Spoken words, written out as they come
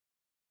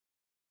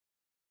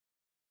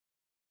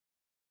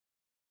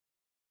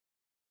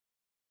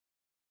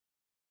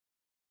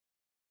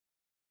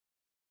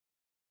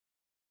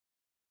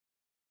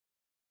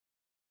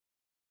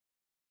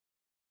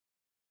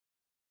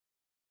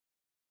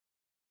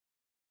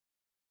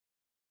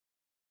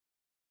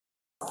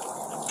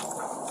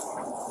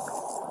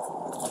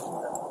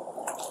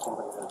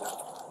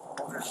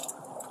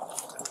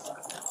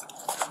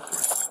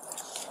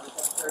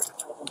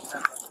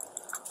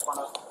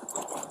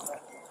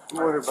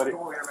here, buddy.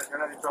 Come over here, man. You're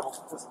not in trouble.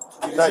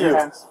 Is that you?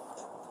 Hands.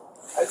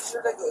 I just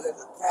heard like a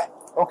cat.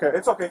 Okay,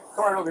 it's okay.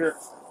 Come right over here.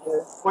 Yeah.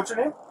 What's your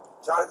name?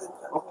 Jonathan.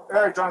 Oh, all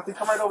right, Jonathan.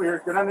 Come right over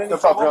here. You're not in any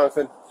Step up, trouble.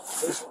 Jonathan.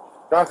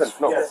 Jonathan,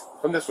 no. Yes.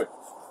 Come this way.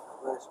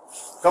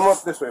 Come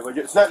up this way. But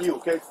it's not you,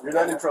 okay? You're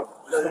not in trouble.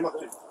 Just come up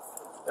to you.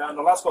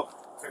 No, let's go.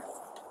 Okay.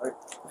 Right.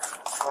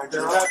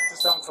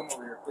 Just tell him to come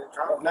over here.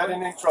 Not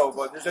in any trouble,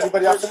 but is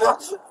anybody else in there?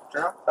 Is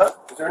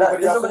there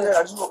anybody else in there?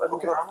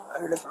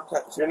 Okay.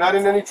 You're not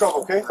in any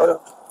trouble, okay?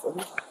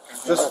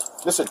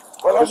 Just listen.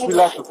 Just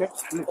relax, okay?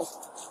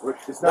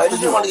 It's not for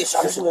you.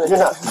 You're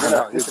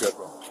not. You're good,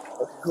 bro.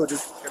 Okay, good,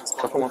 dude.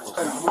 Come on.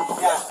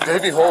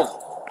 Baby, hold.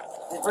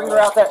 Bring her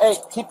out there. Hey,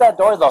 keep that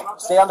door though.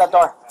 Stay on that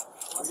door.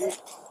 Okay.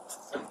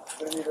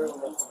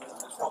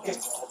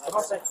 Come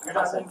on, you're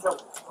not in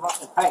trouble. Come on.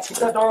 Hey, keep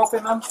that door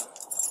open, ma'am.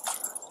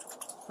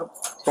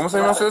 ¿Cómo se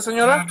llama usted,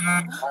 señora?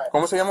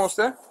 ¿Cómo se llama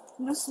usted?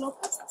 Luz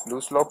Lopez.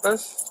 Luz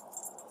López.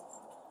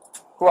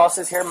 Who else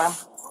is here, ma'am?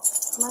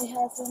 My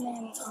husband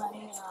and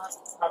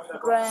my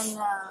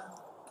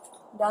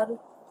granddaughter.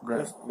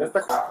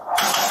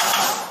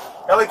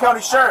 LA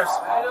County Sheriff's.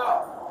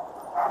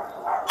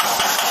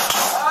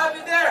 I'll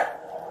be there.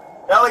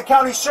 LA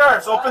County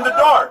Sheriff's. Open the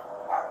door.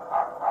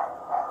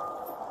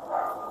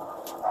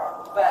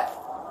 Back.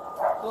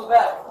 Go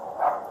back.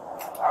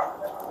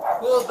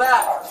 Go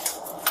back.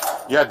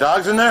 You got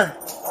dogs in there?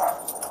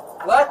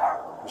 What?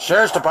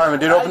 Sheriff's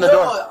Department, dude, open the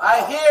door.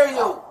 I hear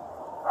you.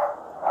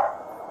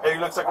 Hey, it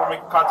looks like we're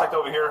making contact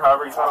over here.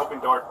 However, you're trying to open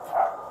the door.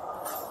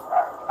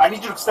 I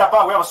need you to step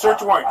out. We have a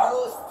search warrant.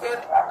 You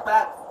step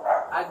back.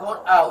 I'm going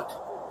out.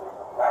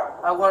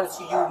 I want to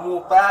see you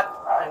move back.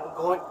 I'm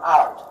going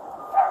out.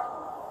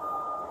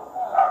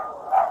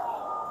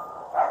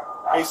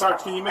 Hey,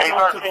 Sarge, can you make your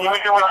way to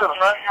the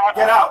front?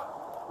 Get out.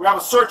 We have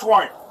a search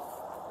warrant.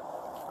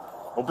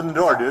 Open the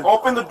door, dude.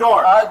 Open the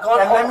door.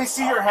 And let me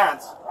see your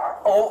hands.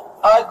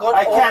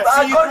 I can't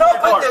see you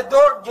open the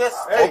door.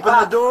 Just Hey, open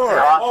the door.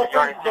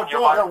 Open the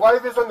door. Your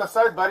wife is on the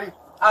side, buddy.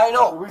 I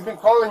know. We've been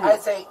calling you. I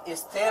say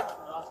step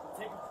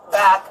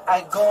back.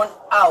 I'm going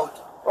out.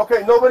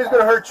 Okay, nobody's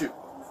gonna hurt you.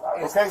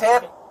 Okay? Step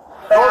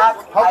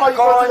back. How about you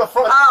go to the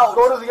front? Out.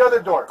 Go to the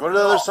other door. Go to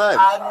the other side.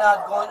 I'm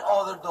not going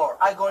other door.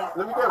 I'm going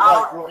Let me get it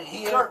out right, bro.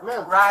 here Sir,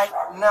 ma'am. right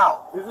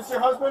now. Is this your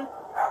husband?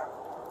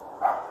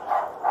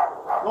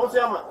 ¿Cómo se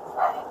llama?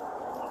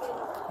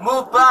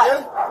 Move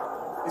back.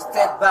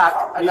 Step back.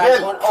 I'm not Miguel.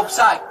 going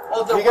upside.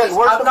 Otherwise,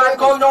 where's I'm the not baby?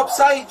 going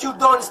upside. You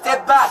don't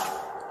step back.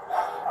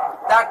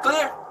 That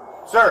clear?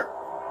 Sir,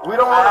 we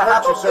don't want to I hurt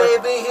have you, a sir.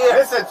 baby here.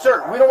 Listen,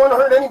 sir, we don't want to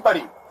hurt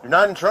anybody. You're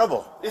not in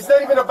trouble. It's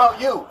not even about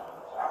you.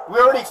 We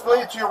already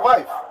explained it to your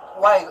wife.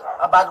 Why?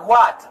 About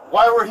what?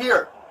 Why we're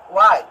here.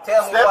 Why?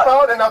 Tell me Step what.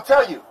 out and I'll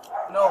tell you.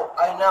 No,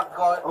 I'm not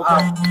going Okay.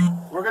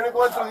 out. We're going to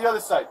go in through the other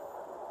side.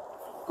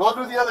 Go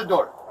through the other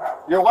door.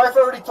 Your wife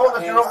already told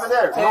us you're over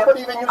there. Step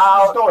Nobody even uses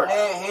out this door.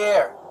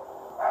 here.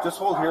 Just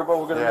hold here, but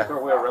we're going to Yeah. make our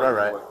way around.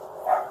 Right.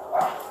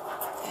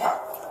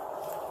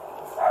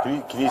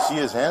 Can you see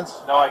his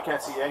hands? No, I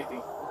can't see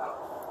anything.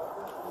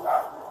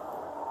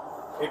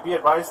 Hey, be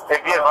advised.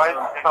 Mr.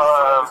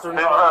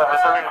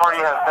 McCarty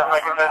has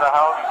definitely come in the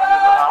house,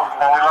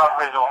 and we lost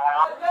visual.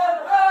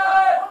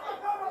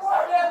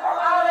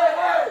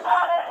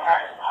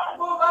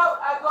 Move out,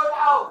 I'm going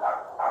out.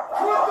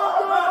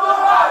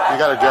 You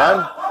got a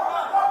gun?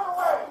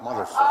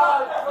 Motherfucker.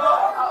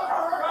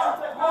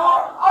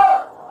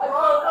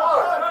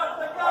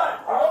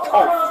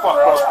 Oh, fuck,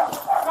 bro.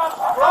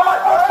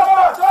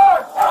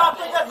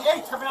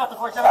 Coming out the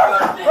porch.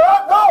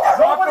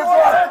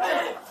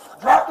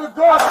 Drop the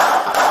gun!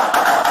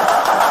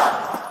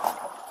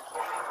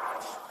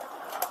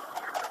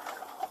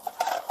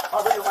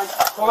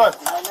 Hold on.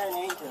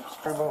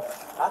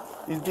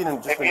 He's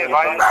beating just Be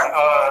advised,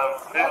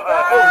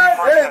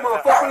 Hey,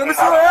 motherfucker, let me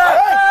see your hand!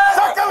 Hey,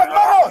 saca la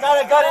mano! Got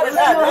a gun in his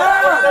hand.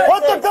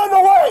 Put the gun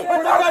away!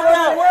 Put the gun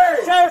down.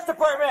 Sheriff's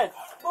Department.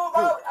 Move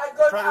out, I'm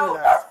going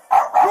out.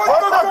 Put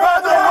the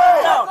gun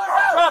away!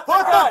 Drop the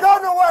Put the gun.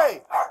 gun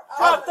away!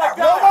 Drop the gun.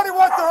 Nobody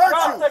wants to hurt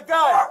Drop you! the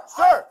gun.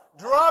 Sir,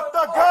 drop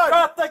the gun!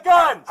 Drop the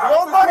gun.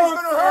 Nobody's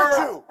gonna hurt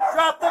you!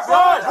 Drop the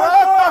gun.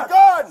 Drop the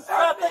gun!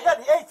 Drop the gun.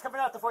 The eight's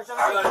coming out the porch.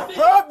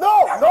 Drop, no!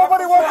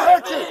 Nobody wants to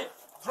hurt you!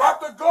 Drop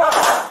the gun!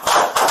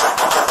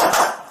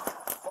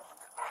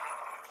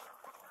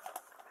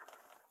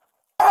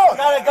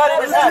 Got a gun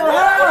in his hand.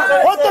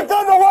 Put the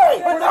gun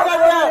away! Put the gun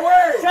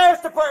down.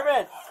 Sheriff's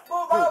Department.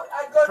 Move out,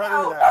 I'm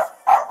going out.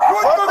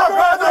 Put the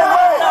gun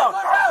away!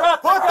 Drop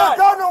the Put the gun.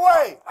 gun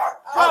away!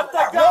 Drop the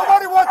gun.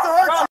 Nobody wants to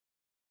hurt you!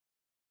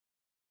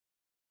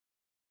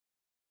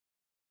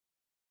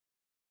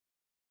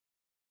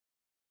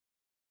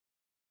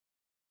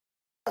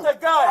 Drop the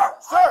gun.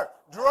 Sir,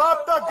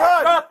 drop the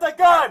gun! Drop the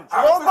gun.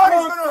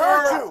 Nobody's gonna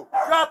hurt you!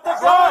 Drop the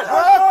gun.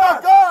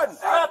 Drop the gun!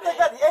 Drop the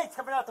gun. The eight's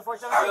coming out the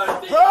porch.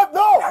 Drop,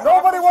 no!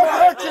 Nobody wants to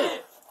hurt you!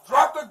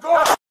 Drop the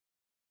gun!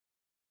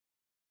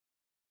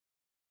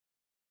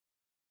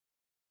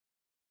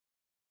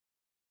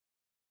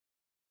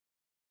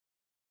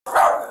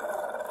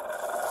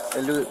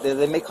 Did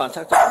they make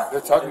contact with you?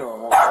 They're talking to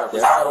him over there.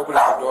 He's not opening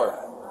the door.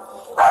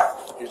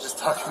 He's just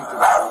talking to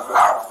him.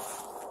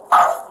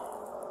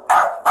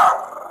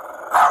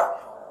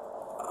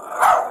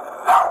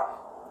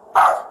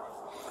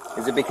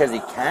 Is it because he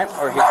can't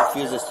or he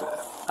refuses to?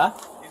 Huh?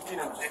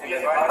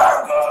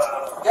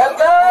 Get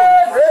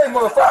gun! Hey,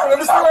 motherfucker, let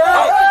me see your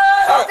hand.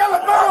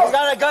 He's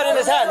got a gun in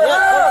his hand.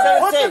 Yeah,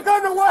 Put the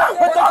gun away.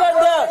 Put the gun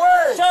down.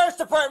 Sheriff's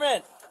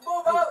Department.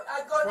 Move out!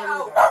 I got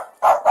out!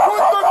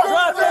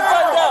 Drop the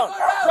gun down.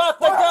 Drop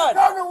the gun.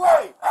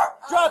 away.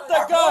 Drop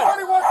the gun.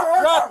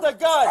 Drop the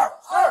gun.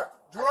 Sir,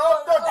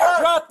 drop the gun.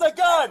 Drop the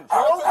gun.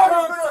 Nobody's gonna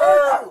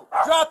hurt you.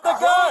 Drop the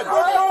gun.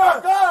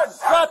 Gun.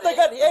 Drop the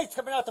gun. Hey, he's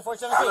coming out the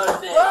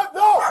 417.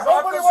 No,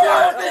 nobody will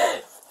hurt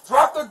you.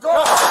 Drop the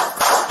gun.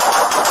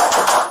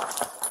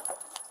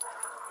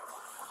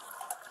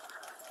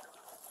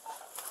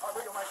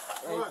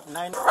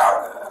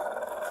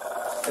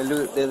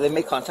 Did they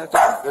make contact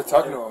with you? They're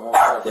talking to him over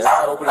there. He's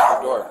not opening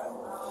the door.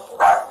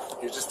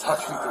 He's just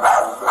talking to him.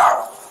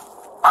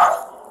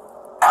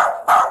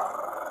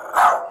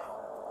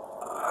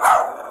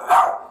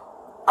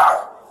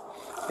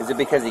 Is it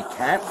because he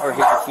can't or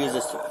he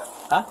refuses to?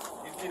 Huh?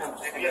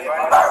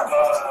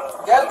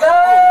 Get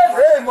gun!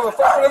 Hey,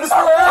 motherfucker, let me see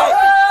your hand.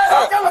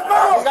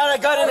 He's got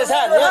a gun in his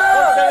hand.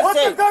 Yeah, Put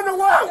the gun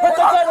away. Put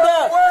the gun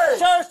down.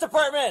 Sheriff's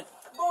Department.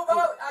 Move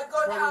out! I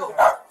got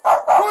out!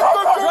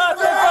 Drop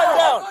the gun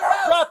down.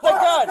 Drop the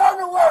gun.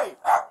 Away.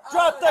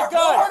 Drop the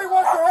gun.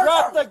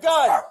 Drop the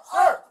gun.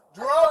 Sir,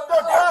 drop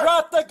the gun.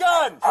 Drop the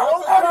gun.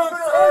 Nobody's gonna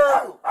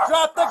hurt you.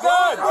 Drop the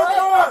gun.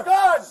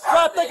 Gun.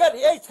 Drop the gun.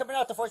 Hey, he's coming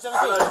out the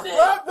 417.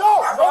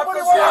 No,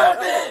 nobody will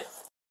hurt you.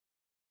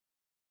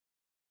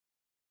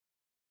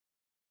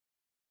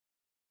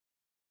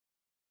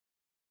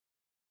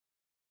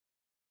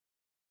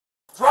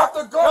 Drop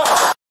the gun.